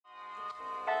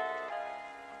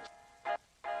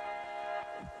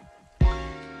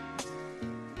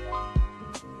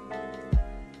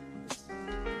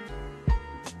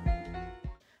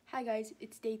Hi guys,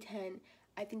 it's day 10.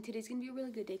 I think today's gonna be a really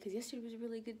good day because yesterday was a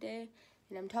really good day.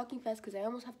 And I'm talking fast because I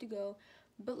almost have to go.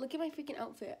 But look at my freaking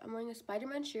outfit. I'm wearing a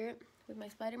Spider-Man shirt with my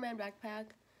Spider-Man backpack.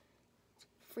 It's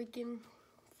freaking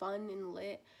fun and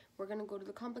lit. We're gonna go to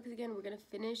the complex again. We're gonna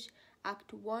finish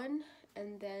Act 1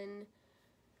 and then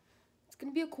it's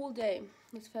gonna be a cool day.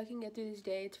 Let's fucking get through this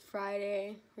day. It's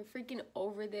Friday. We're freaking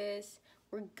over this.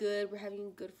 We're good. We're having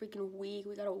a good freaking week.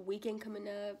 We got a weekend coming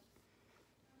up.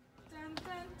 Dun,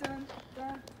 dun, dun,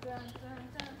 dun, dun, dun,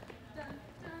 dun, dun,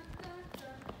 dun, dun,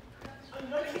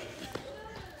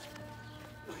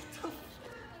 dun.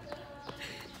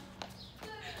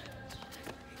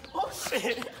 Oh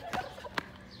shit!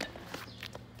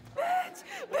 Bitch!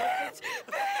 Bitch!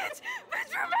 Bitch! Bitch!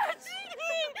 We're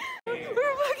matching!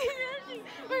 We're fucking matching!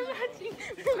 We're matching!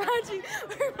 We're matching!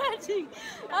 We're matching!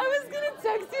 I was gonna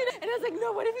text you and I was like, no,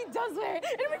 what if he does wear it?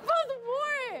 And we both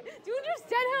wore it! Do you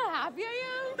understand how happy I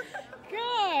am?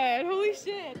 God, holy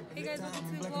shit. Hey guys,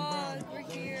 welcome to the vlog. We're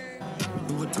here.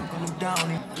 We were talking them down.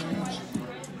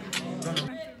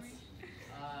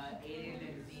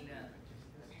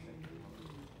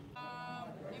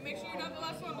 Make sure you're not the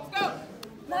last one. Let's go!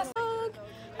 Last vlog.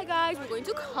 Hi guys, we're going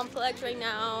to Complex right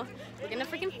now. We're gonna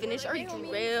freaking finish our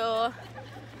drill.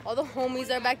 All the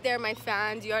homies are back there, my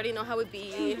fans. You already know how it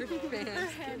be.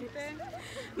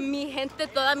 Mi gente,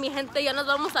 toda mi gente, ya nos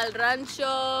vamos al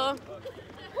rancho.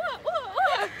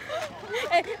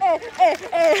 Hey, hey, hey,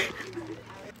 hey.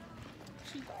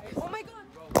 Oh my god.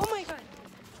 Oh my god.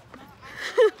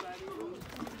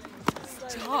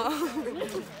 Stop.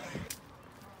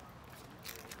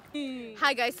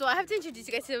 Hi guys, so I have to introduce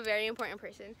you guys to a very important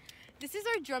person. This is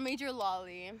our drum major,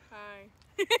 Lolly. Hi.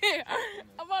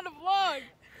 I'm on a vlog.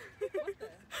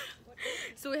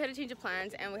 So we had to change the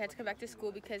plans and we had to come back to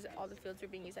school because all the fields were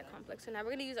being used at Complex. So now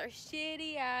we're gonna use our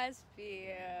shitty ass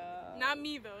field. Not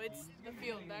me though, it's the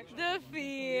field actually. The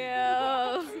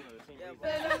field.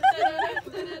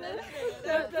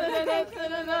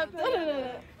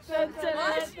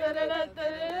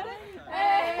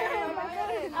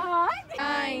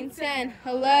 Nine, 10,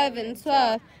 11,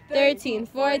 12, 13,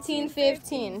 14,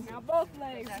 15. Now both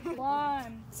legs.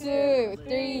 1, 2,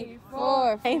 3,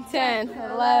 4, 5, 10,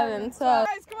 11, 12.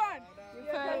 Guys, come on. You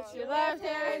put your left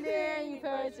hand in, you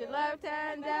put your left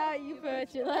hand out, you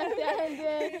put your left hand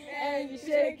in, and you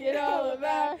shake it all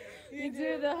about. You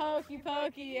do the hokey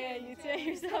pokey and you turn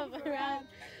yourself around.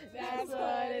 That's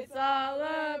what it's all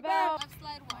about. Left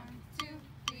slide 1, 2,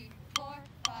 3, 4,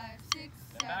 5, 6,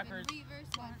 7.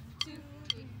 Reverse 1, 2,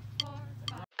 3, 4,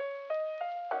 5.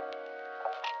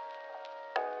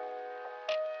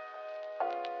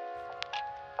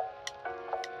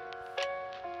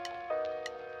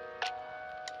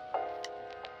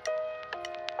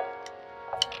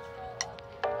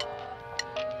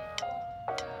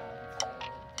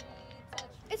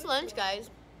 It's lunch, guys.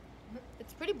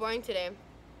 It's pretty boring today.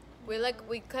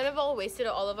 We kind of all wasted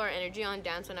all of our energy on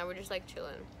dance, so now we're just like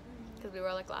chilling because we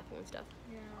were like laughing and stuff.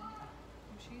 Yeah.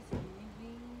 She's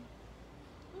leaving.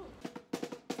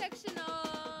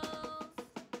 Sectionals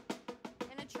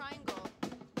in a triangle.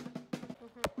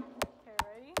 Okay,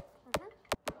 ready?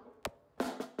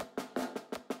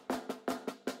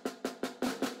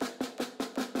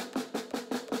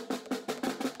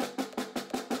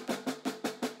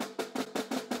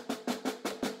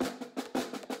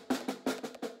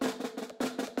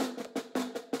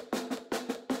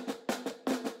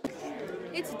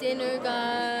 It's dinner,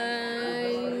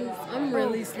 guys. I'm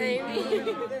really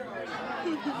sleepy.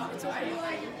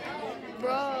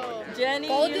 Bro, Jenny,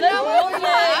 golden hour. What the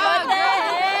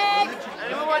heck?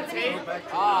 Anyone want tape?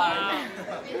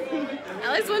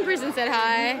 At least one person said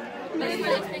hi. I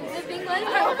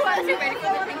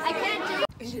can't do it.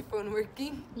 Is your phone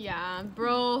working? Yeah,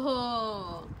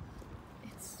 bro.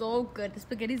 It's so good. The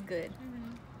spaghetti's good.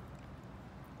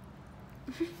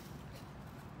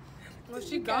 Well,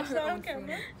 she got her own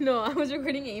camera. No, I was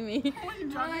recording Amy.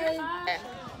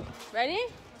 Ready?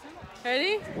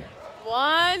 Ready?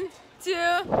 1, 2.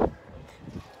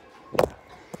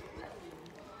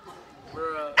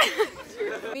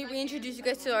 Let me reintroduce you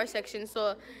guys to our section.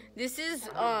 So this is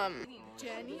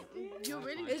Jenny?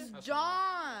 it's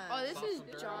John. Oh, this is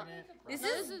John. This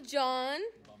is John.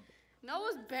 No,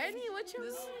 it's Benny. What you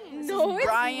mean? No, it's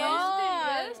Brian.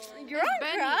 not. You're on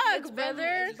crack,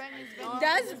 brother.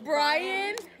 That's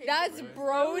Brian. That's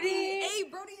Brody. Hey,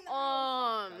 Brody.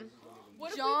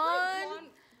 John.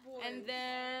 And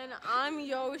then I'm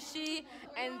Yoshi.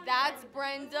 And that's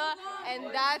Brenda.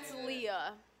 And that's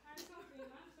Leah.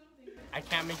 I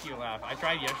can't make you laugh. I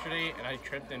tried yesterday and I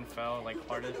tripped and fell like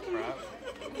hard as crap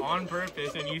on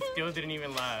purpose, and you still didn't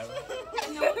even laugh.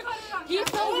 He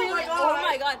fell really. Oh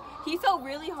my god, he fell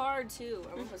really hard too.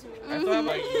 I thought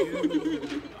like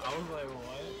you. I was like,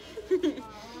 what?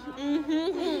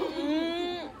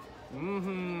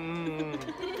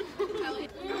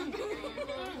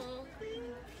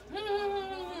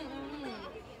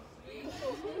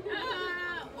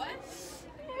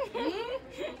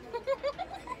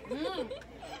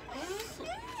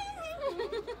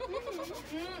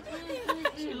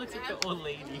 She looks like the old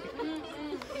lady.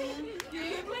 You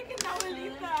look like an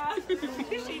abuelita.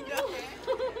 She does.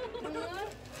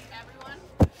 Everyone.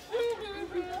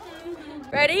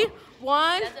 Ready?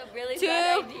 1, That's a really 2,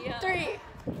 bad idea. 3.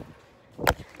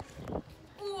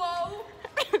 Whoa.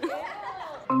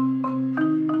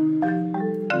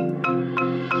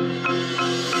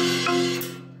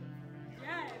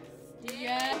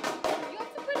 Yeah. You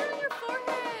have to put it on your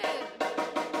forehead.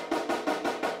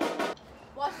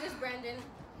 Watch this, Brandon.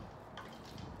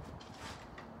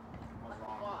 What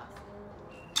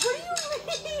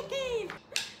do you mean?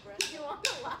 You want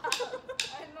to laugh?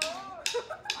 I know.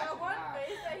 That one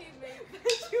face that he made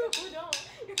that you don't.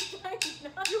 You're trying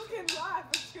not. You can laugh,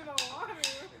 but you don't want to.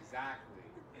 Exactly.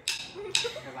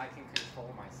 Because I can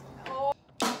control myself.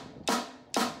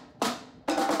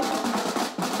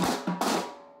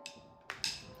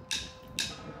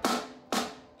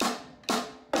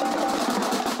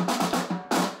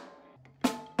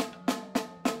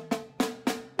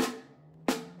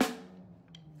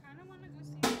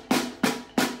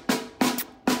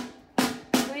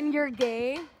 When you're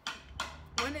gay.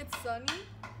 When it's sunny.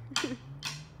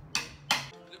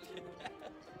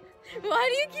 Why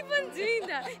do you keep on doing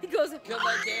that? He goes, Because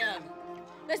I can.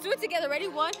 let's do it together. Ready?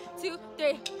 1, 2,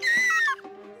 3.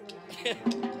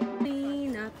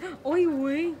 Oi,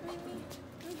 wait.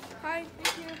 Hi,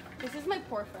 thank you. This is my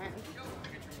poor friend.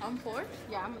 I'm poor.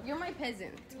 Yeah, you're my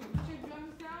peasant.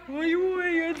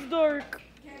 It's dark.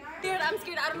 Dude, I'm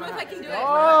scared. I don't know if I can do it.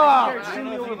 Oh!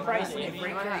 Extremely overpriced. Break your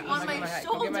hat. On my Go get my hat.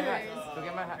 shoulders. Go get my hat. Go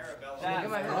get my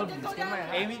hat. Just get my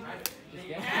hat. Amy?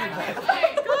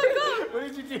 What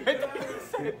did you do?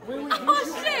 Oh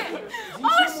shit!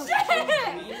 Oh shit!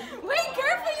 Wait,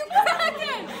 careful, you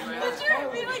kraken! Put your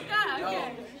feet like that. Okay.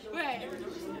 Wait.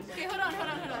 Okay, hold on.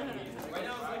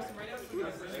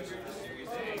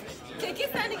 Okay, keep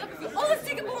standing up. Oh, let's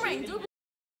take a boomerang. Do a